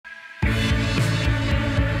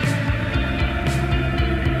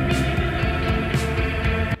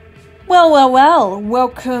Well,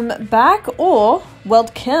 welcome back, or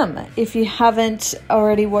welcome if you haven't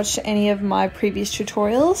already watched any of my previous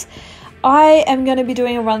tutorials. I am going to be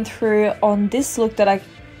doing a run through on this look that I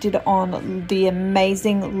did on the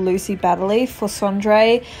amazing Lucy Baddeley for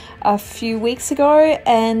Sondre a few weeks ago,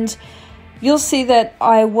 and you'll see that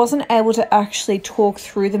I wasn't able to actually talk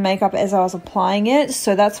through the makeup as I was applying it,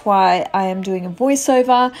 so that's why I am doing a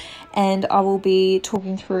voiceover, and I will be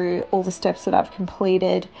talking through all the steps that I've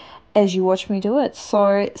completed as you watch me do it.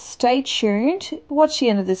 So stay tuned, watch the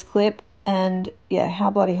end of this clip, and yeah,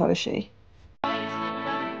 how bloody hot is she?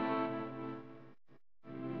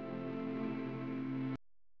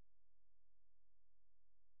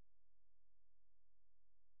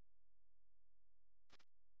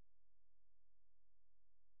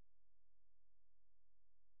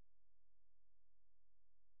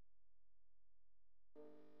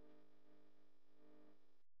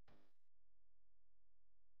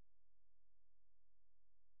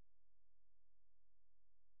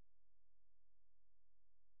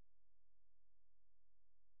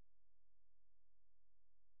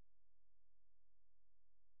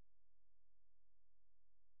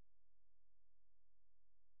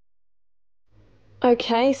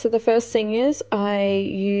 Okay, so the first thing is I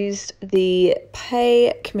used the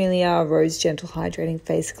Pay Camellia Rose Gentle Hydrating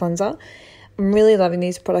Face Cleanser. I'm really loving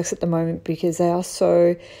these products at the moment because they are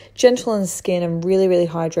so gentle on the skin and really, really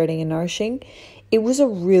hydrating and nourishing. It was a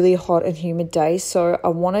really hot and humid day, so I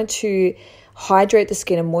wanted to hydrate the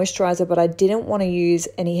skin and moisturize it, but I didn't want to use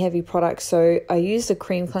any heavy products, so I used the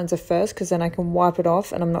cream cleanser first because then I can wipe it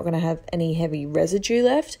off and I'm not going to have any heavy residue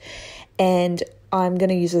left. And I'm going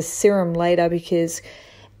to use a serum later because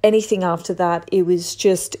anything after that, it was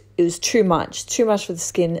too much for the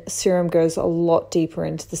skin. Serum goes a lot deeper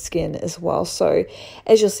into the skin as well. So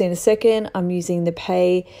as you'll see in a second, I'm using the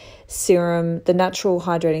Pay serum, the natural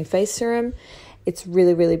hydrating face serum. It's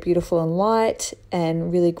really, really beautiful and light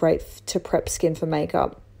and really great to prep skin for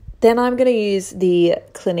makeup. Then I'm going to use the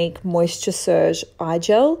Clinique Moisture Surge eye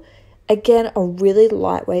gel. Again, a really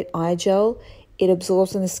lightweight eye gel. It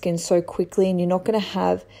absorbs in the skin so quickly, and you're not going to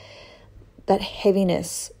have that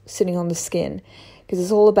heaviness sitting on the skin because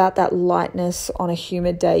it's all about that lightness on a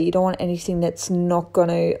humid day. You don't want anything that's not going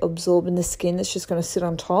to absorb in the skin, that's just going to sit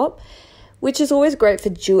on top, which is always great for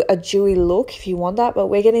a dewy look if you want that, but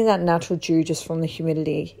we're getting that natural dew just from the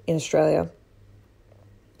humidity in Australia.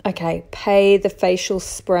 Okay, Pay the facial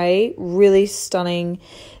spray, really stunning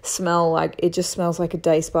smell, like it just smells like a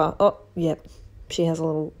day spa. Oh, yep, she has a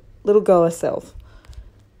little go herself.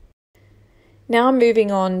 Now I'm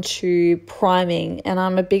moving on to priming, and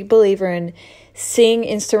I'm a big believer in seeing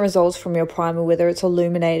instant results from your primer, whether it's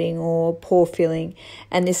illuminating or pore filling.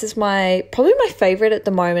 And this is probably my favorite at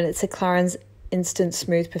the moment. It's a Clarins Instant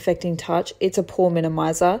Smooth Perfecting Touch. It's a pore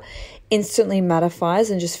minimizer, instantly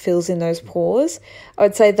mattifies and just fills in those pores. I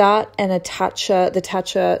would say that and the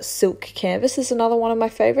Tatcha Silk Canvas is another one of my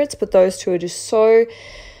favorites, but those two are just so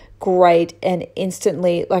great and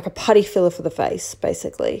instantly like a putty filler for the face,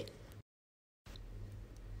 basically.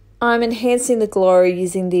 I'm enhancing the glow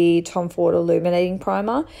using the Tom Ford Illuminating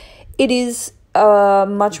Primer. It is a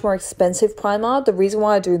much more expensive primer. The reason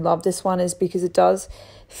why I do love this one is because it does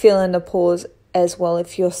fill in the pores as well.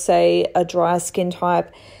 If you're, say, a dry skin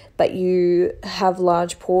type but you have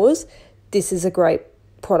large pores, this is a great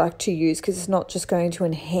product to use because it's not just going to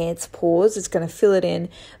enhance pores, it's going to fill it in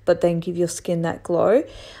but then give your skin that glow.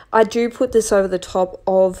 I do put this over the top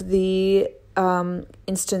of the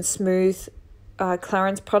Instant Smooth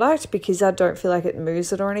Clarins product because I don't feel like it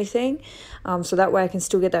moves it or anything, so that way I can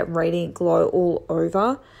still get that radiant glow all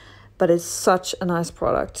over, but it's such a nice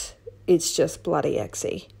product. It's just bloody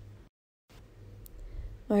exy.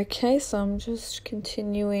 Okay, so I'm just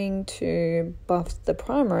continuing to buff the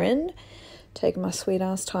primer in, taking my sweet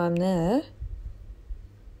ass time there.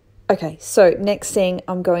 Okay, so next thing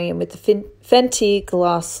I'm going in with the Fenty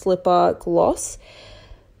Glass Slipper Gloss.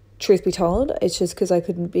 Truth be told, it's just because I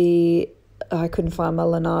couldn't find my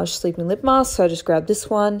Laneige Sleeping Lip Mask, so I just grabbed this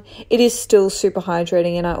one. It is still super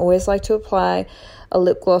hydrating, and I always like to apply a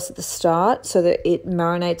lip gloss at the start so that it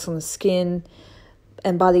marinates on the skin,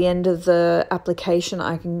 and by the end of the application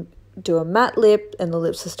I can do a matte lip and the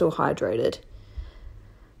lips are still hydrated.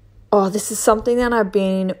 Oh, this is something that I've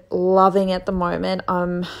been loving at the moment.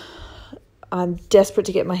 I'm desperate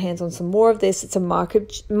to get my hands on some more of this. It's a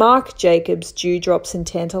Marc Jacobs Dew Drops and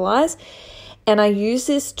Tantalize. And I use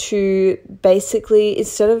this to basically,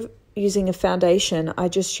 instead of using a foundation, I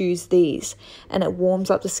just use these and it warms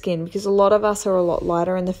up the skin because a lot of us are a lot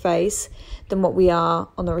lighter in the face than what we are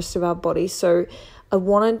on the rest of our body. So I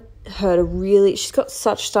wanted her to really, she's got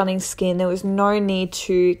such stunning skin. There was no need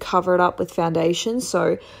to cover it up with foundation.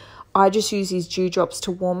 So I just use these dew drops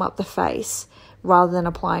to warm up the face rather than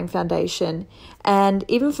applying foundation. And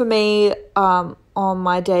even for me, on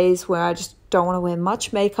my days where I just don't want to wear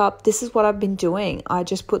much makeup, this is what I've been doing. I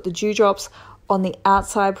just put the dew drops on the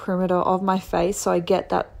outside perimeter of my face so I get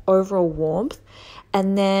that overall warmth.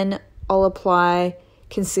 And then I'll apply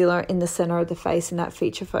concealer in the center of the face in that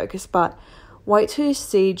feature focus. But wait till you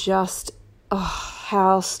see just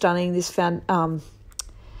how stunning these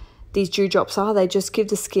dew drops are. They just give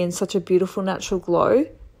the skin such a beautiful natural glow.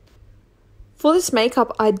 For this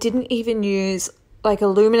makeup, I didn't even use like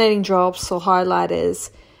illuminating drops or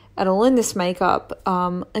highlighters at all in this makeup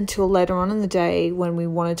until later on in the day when we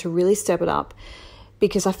wanted to really step it up,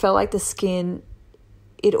 because I felt like the skin,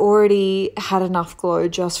 it already had enough glow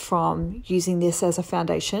just from using this as a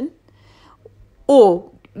foundation,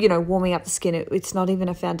 or, you know, warming up the skin. It's not even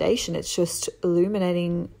a foundation, it's just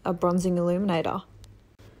illuminating, a bronzing illuminator.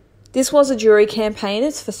 This was a jewelry campaign.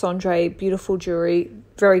 It's for Sondre, beautiful jewelry,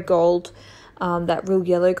 very gold, that real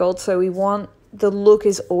yellow gold. So the look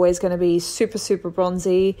is always going to be super, super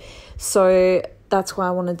bronzy. So that's why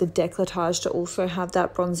I wanted the décolletage to also have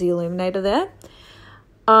that bronzy illuminator there.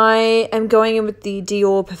 I am going in with the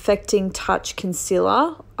Dior Perfecting Touch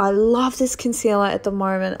Concealer. I love this concealer at the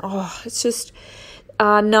moment. Oh, it's just,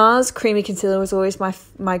 NARS Creamy Concealer was always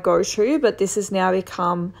my go-to, but this has now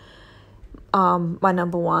become my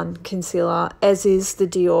number one concealer, as is the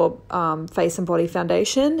Dior Face and Body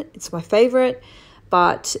Foundation. It's my favorite,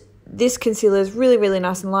 but this concealer is really, really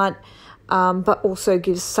nice and light, but also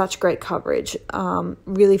gives such great coverage,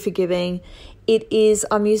 really forgiving.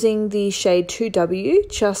 I'm using the shade 2W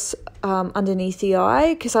just underneath the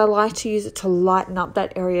eye, because I like to use it to lighten up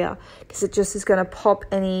that area, because it just is going to pop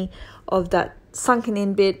any of that sunken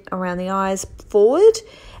in bit around the eyes forward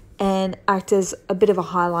and act as a bit of a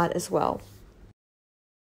highlight as well.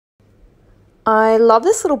 I love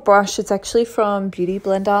this little brush. It's actually from Beauty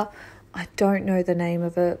Blender. I don't know the name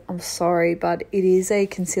of it, I'm sorry, but it is a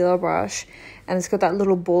concealer brush, and it's got that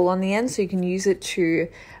little ball on the end, so you can use it to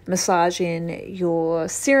massage in your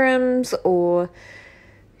serums or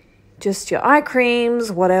just your eye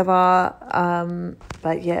creams, whatever.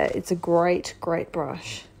 But yeah, it's a great, great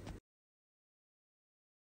brush.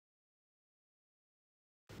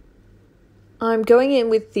 I'm going in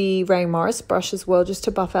with the Ray Morris brush as well, just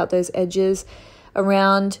to buff out those edges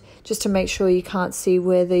around, just to make sure you can't see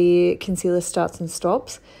where the concealer starts and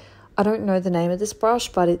stops. I don't know the name of this brush,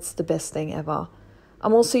 but it's the best thing ever.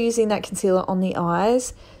 I'm also using that concealer on the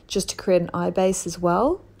eyes just to create an eye base as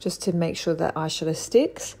well, just to make sure that eyeshadow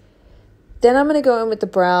sticks. Then I'm going to go in with the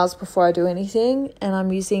brows before I do anything, and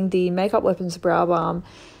I'm using the Makeup Weapons Brow Balm.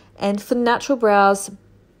 And for natural brows,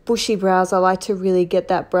 bushy brows, I like to really get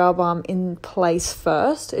that brow balm in place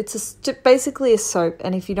first. It's basically a soap,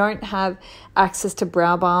 and if you don't have access to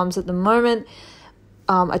brow balms at the moment,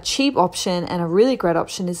 a cheap option and a really great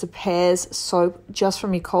option is the Pears soap, just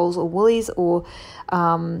from your Coles or Woolies, or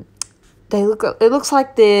it looks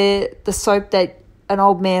like the soap that an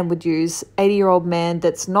old man would use, 80-year-old man,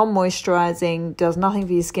 that's non-moisturizing, does nothing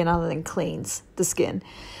for your skin other than cleans the skin.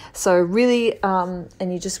 So really, and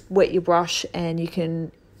you just wet your brush and you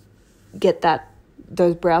can get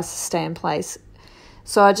those brows to stay in place.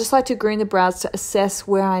 So I just like to green the brows to assess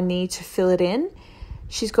where I need to fill it in.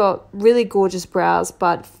 She's got really gorgeous brows,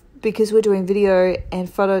 but because we're doing video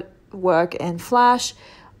and photo work and flash,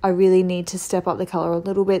 I really need to step up the color a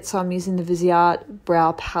little bit. So I'm using the Viseart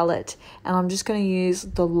Brow Palette, and I'm just going to use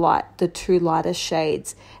the two lighter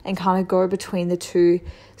shades and kind of go between the two.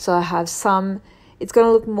 So I have it's going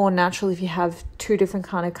to look more natural if you have two different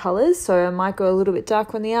kind of colors. So I might go a little bit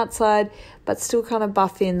darker on the outside, but still kind of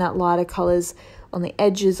buff in that lighter colors on the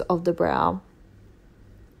edges of the brow.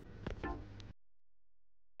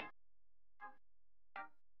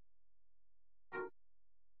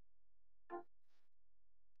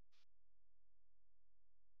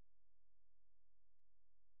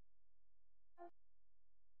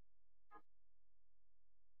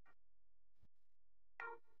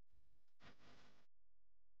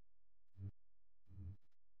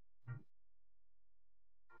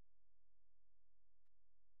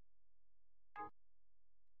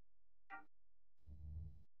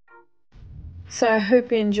 So I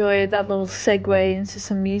hope you enjoyed that little segue into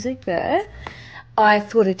some music there. I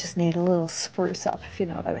thought it just needed a little spruce up, if you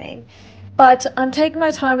know what I mean. But I'm taking my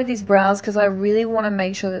time with these brows because I really want to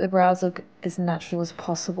make sure that the brows look as natural as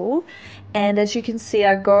possible. And as you can see,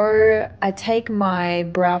 I take my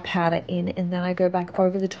brow powder in and then I go back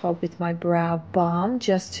over the top with my brow balm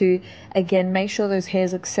just to, again, make sure those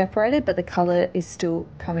hairs look separated, but the color is still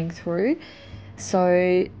coming through.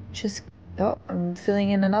 So just, oh, I'm filling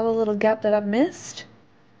in another little gap that I've missed.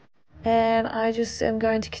 And I just am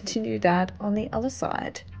going to continue that on the other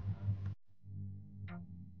side.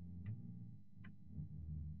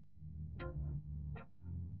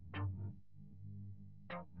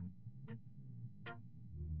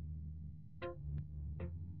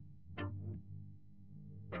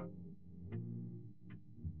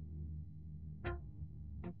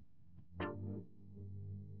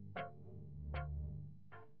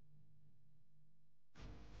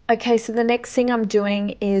 Okay, so the next thing I'm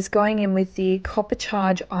doing is going in with the Copper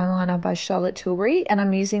Charge eyeliner by Charlotte Tilbury, and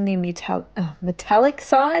I'm using the metallic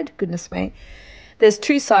side. Goodness me. There's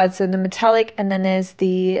two sides, so the metallic and then there's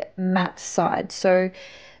the matte side. So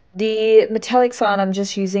the metallic side I'm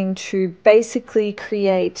just using to basically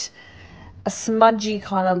create a smudgy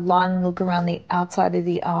kind of line look around the outside of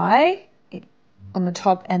the eye on the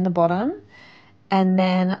top and the bottom. And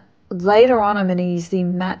then later on, I'm going to use the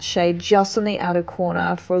matte shade just on the outer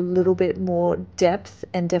corner for a little bit more depth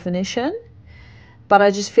and definition. But I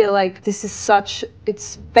just feel like this is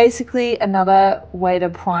it's basically another way to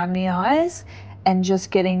prime the eyes and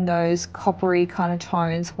just getting those coppery kind of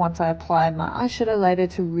tones once I apply my eyeshadow later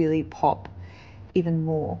to really pop even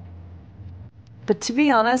more. But to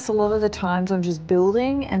be honest, a lot of the times I'm just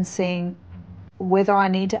building and seeing whether I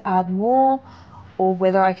need to add more or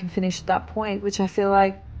whether I can finish at that point, which I feel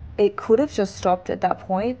like it could have just stopped at that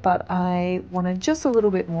point, but I wanted just a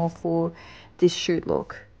little bit more for this shoot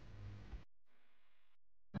look.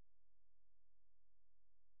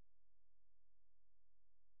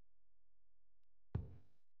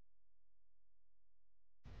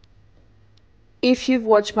 If you've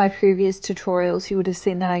watched my previous tutorials, you would have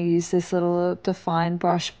seen that I use this little Define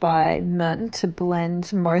brush by Merton to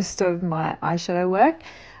blend most of my eyeshadow work.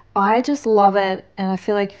 I just love it, and I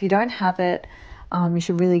feel like if you don't have it, you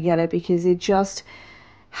should really get it because it just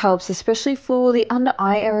helps, especially for the under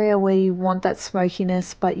eye area where you want that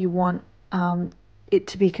smokiness, but you want it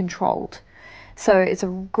to be controlled. So it's a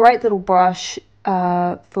great little brush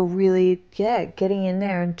for really, yeah, getting in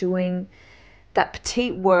there and doing that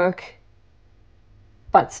petite work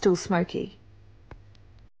but still smoky.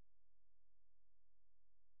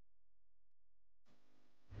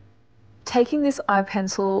 Taking this eye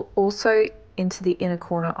pencil also into the inner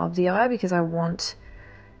corner of the eye because I want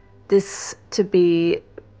this to be,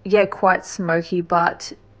 yeah, quite smoky,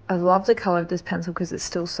 but I love the color of this pencil because it's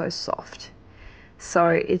still so soft. So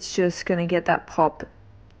it's just going to get that pop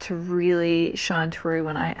to really shine through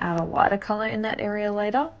when I add a lighter color in that area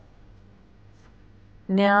later.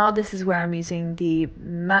 Now this is where I'm using the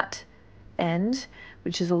matte end,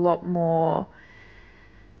 which is a lot more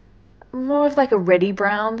of like a reddy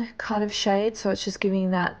brown kind of shade, so it's just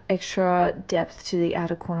giving that extra depth to the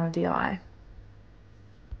outer corner of the eye.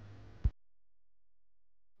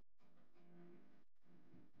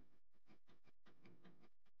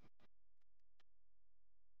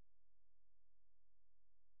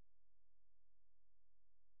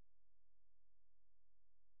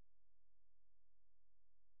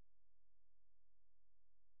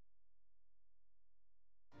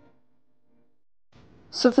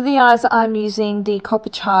 So for the eyes, I'm using the Copper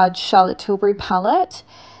Charge Charlotte Tilbury palette,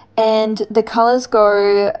 and the colors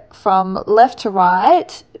go from left to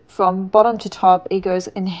right, from bottom to top. It goes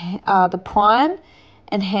in the prime,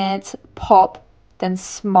 enhance, pop, then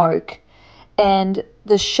smoke. And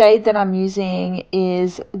the shade that I'm using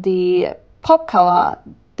is the pop color,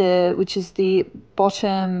 which is the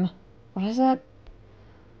bottom, what is that?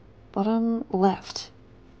 Bottom left.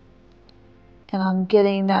 And I'm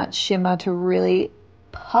getting that shimmer to really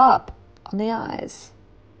pop on the eyes.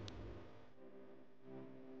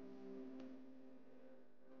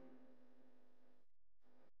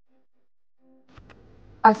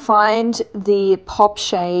 I find the pop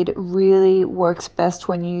shade really works best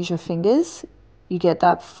when you use your fingers. You get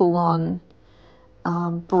that full on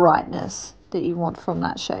brightness that you want from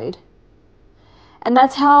that shade. And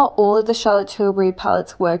that's how all of the Charlotte Tilbury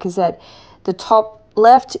palettes work, is that the top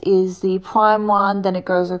left is the prime one, then it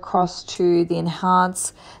goes across to the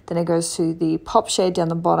enhance, then it goes to the pop shade down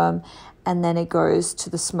the bottom, and then it goes to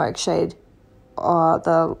the smoke shade.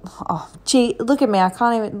 Gee, look at me, I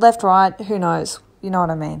can't even, left, right, who knows? You know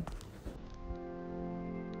what I mean.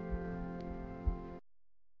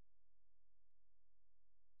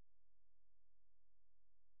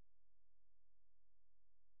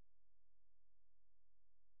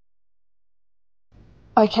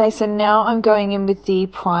 Okay, so now I'm going in with the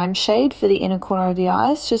prime shade for the inner corner of the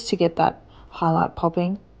eyes, just to get that highlight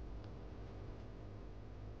popping.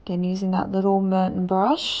 Again, using that little Merton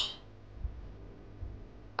brush.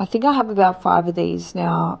 I think I have about 5 of these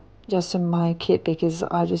now just in my kit because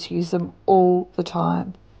I just use them all the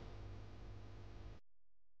time.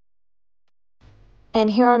 And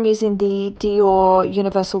here I'm using the Dior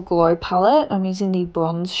Universal Glow palette. I'm using the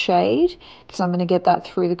bronze shade because I'm going to get that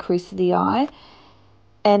through the crease of the eye.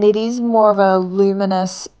 And it is more of a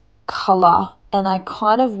luminous color, and I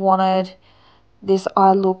kind of wanted this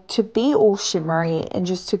eye look to be all shimmery and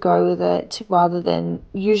just to go with it, rather than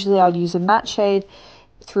usually I'd use a matte shade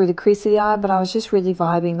through the crease of the eye, but I was just really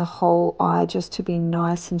vibing the whole eye just to be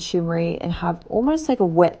nice and shimmery and have almost like a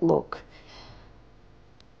wet look.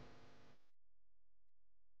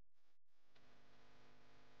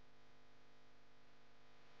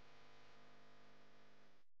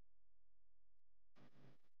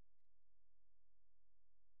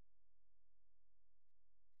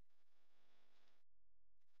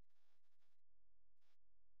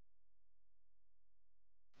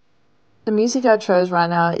 The music I chose right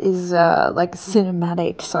now is like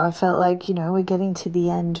cinematic, so I felt like, we're getting to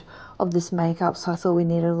the end of this makeup, so I thought we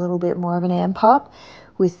needed a little bit more of an amp up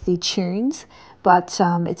with the tunes. But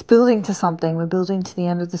it's building to something. We're building to the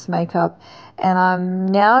end of this makeup, and I'm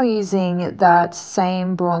now using that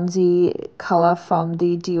same bronzy color from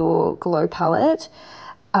the Dior Glow palette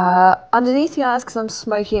underneath the eyes because I'm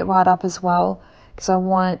smoking it right up as well because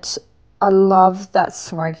I love that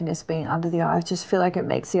smokiness being under the eye. I just feel like it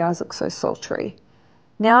makes the eyes look so sultry.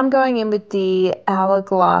 Now I'm going in with the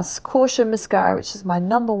Hourglass Caution Mascara, which is my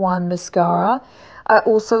 #1 mascara. I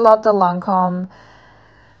also love the Lancome.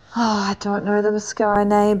 I don't know the mascara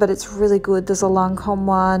name, but it's really good. There's a Lancome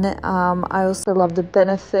one. I also love the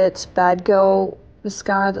Benefit Bad Girl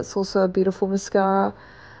mascara. That's also a beautiful mascara.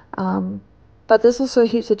 But there's also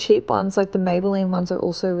heaps of cheap ones, like the Maybelline ones are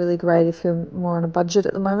also really great if you're more on a budget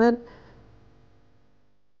at the moment.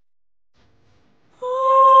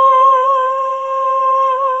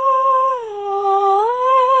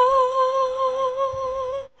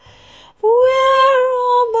 We're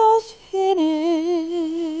almost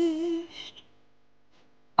finished.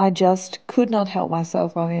 I just could not help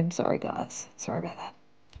myself. I am sorry, guys. Sorry about that.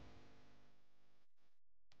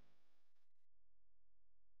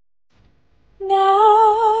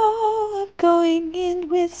 Now I'm going in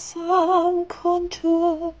with some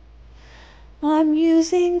contour. I'm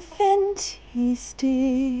using Fenty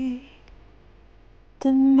Stick, the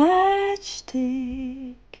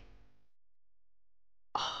matchstick.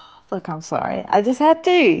 Look, I'm sorry. I just had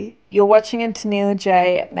to. You're watching a Tanielle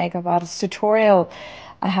Jai makeup artist tutorial.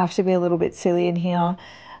 I have to be a little bit silly in here.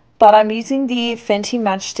 But I'm using the Fenty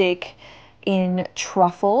Matchstick in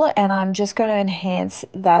Truffle, and I'm just going to enhance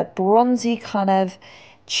that bronzy kind of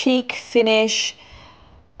cheek finish.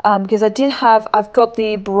 Because I've got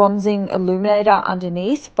the bronzing illuminator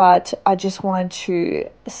underneath, but I just wanted to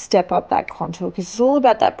step up that contour because it's all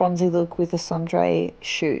about that bronzy look with the Cendré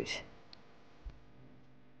shoot.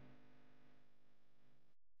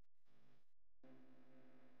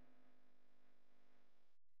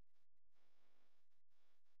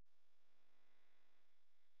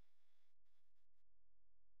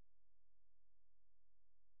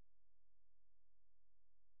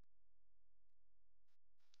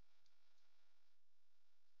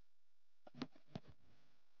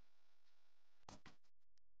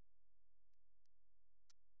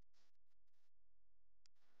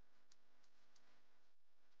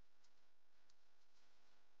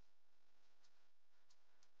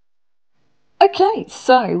 Okay,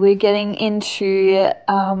 so we're getting into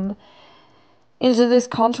this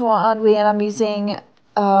contour, aren't we? And I'm using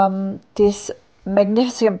this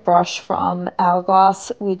magnificent brush from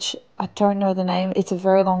Hourglass, which I don't know the name. It's a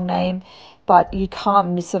very long name, but you can't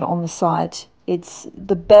miss it on the side. It's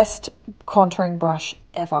the best contouring brush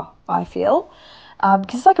ever, I feel,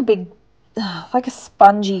 because it's like a big, like a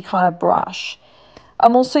spongy kind of brush.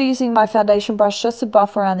 I'm also using my foundation brush just to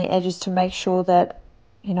buff around the edges to make sure that,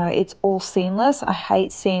 it's all seamless. I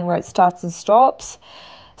hate seeing where it starts and stops.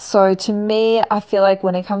 So to me, I feel like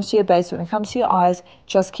when it comes to your base, when it comes to your eyes,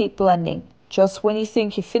 just keep blending. Just when you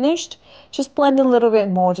think you're finished, just blend a little bit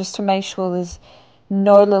more just to make sure there's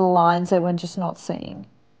no little lines that we're just not seeing.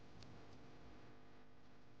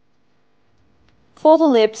 For the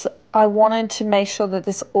lips, I wanted to make sure that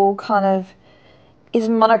this all kind of is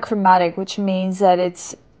monochromatic, which means that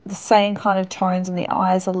it's the same kind of tones on the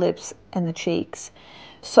eyes, the lips, and the cheeks.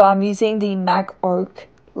 So I'm using the MAC Oak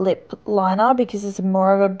lip liner because it's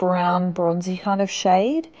more of a brown, bronzy kind of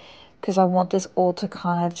shade, because I want this all to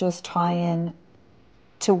kind of just tie in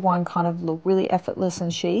to one kind of look, really effortless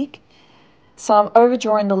and chic. So I'm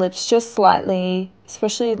overdrawing the lips just slightly,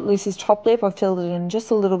 especially Lucy's top lip. I've filled it in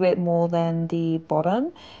just a little bit more than the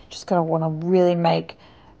bottom. Just kind of want to really make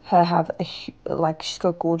her have like, she's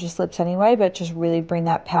got gorgeous lips anyway, but just really bring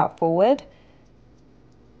that pout forward.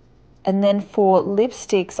 And then for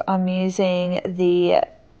lipsticks, I'm using the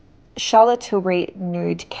Charlotte Tilbury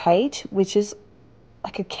Nude Kate, which is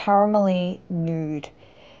like a caramelly nude.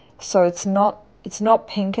 So it's not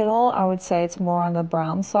pink at all. I would say it's more on the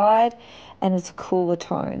brown side, and it's a cooler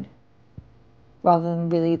tone rather than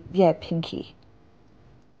really, yeah, pinky.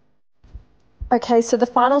 Okay, so the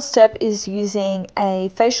final step is using a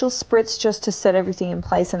facial spritz just to set everything in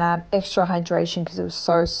place and add extra hydration because it was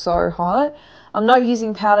so hot. I'm not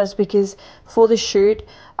using powders because for the shoot,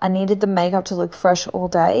 I needed the makeup to look fresh all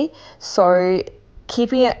day. So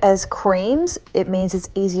keeping it as creams, it means it's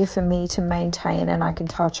easier for me to maintain and I can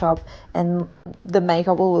touch up and the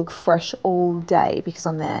makeup will look fresh all day because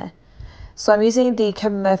I'm there. So I'm using the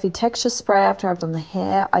Kevin Murphy texture spray after I've done the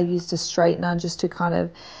hair. I used a straightener just to kind of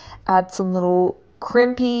add some little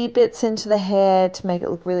crimpy bits into the hair to make it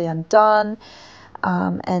look really undone.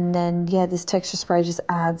 And then, yeah, this texture spray just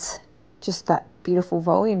adds just that beautiful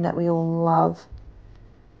volume that we all love.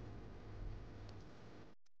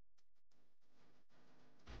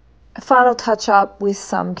 A final touch up with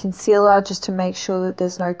some concealer just to make sure that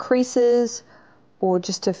there's no creases or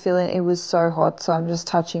just to fill in. It was so hot, so I'm just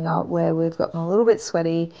touching up where we've gotten a little bit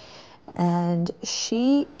sweaty. And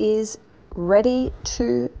she is ready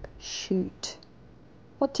to shoot.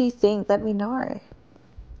 What do you think? Let me know.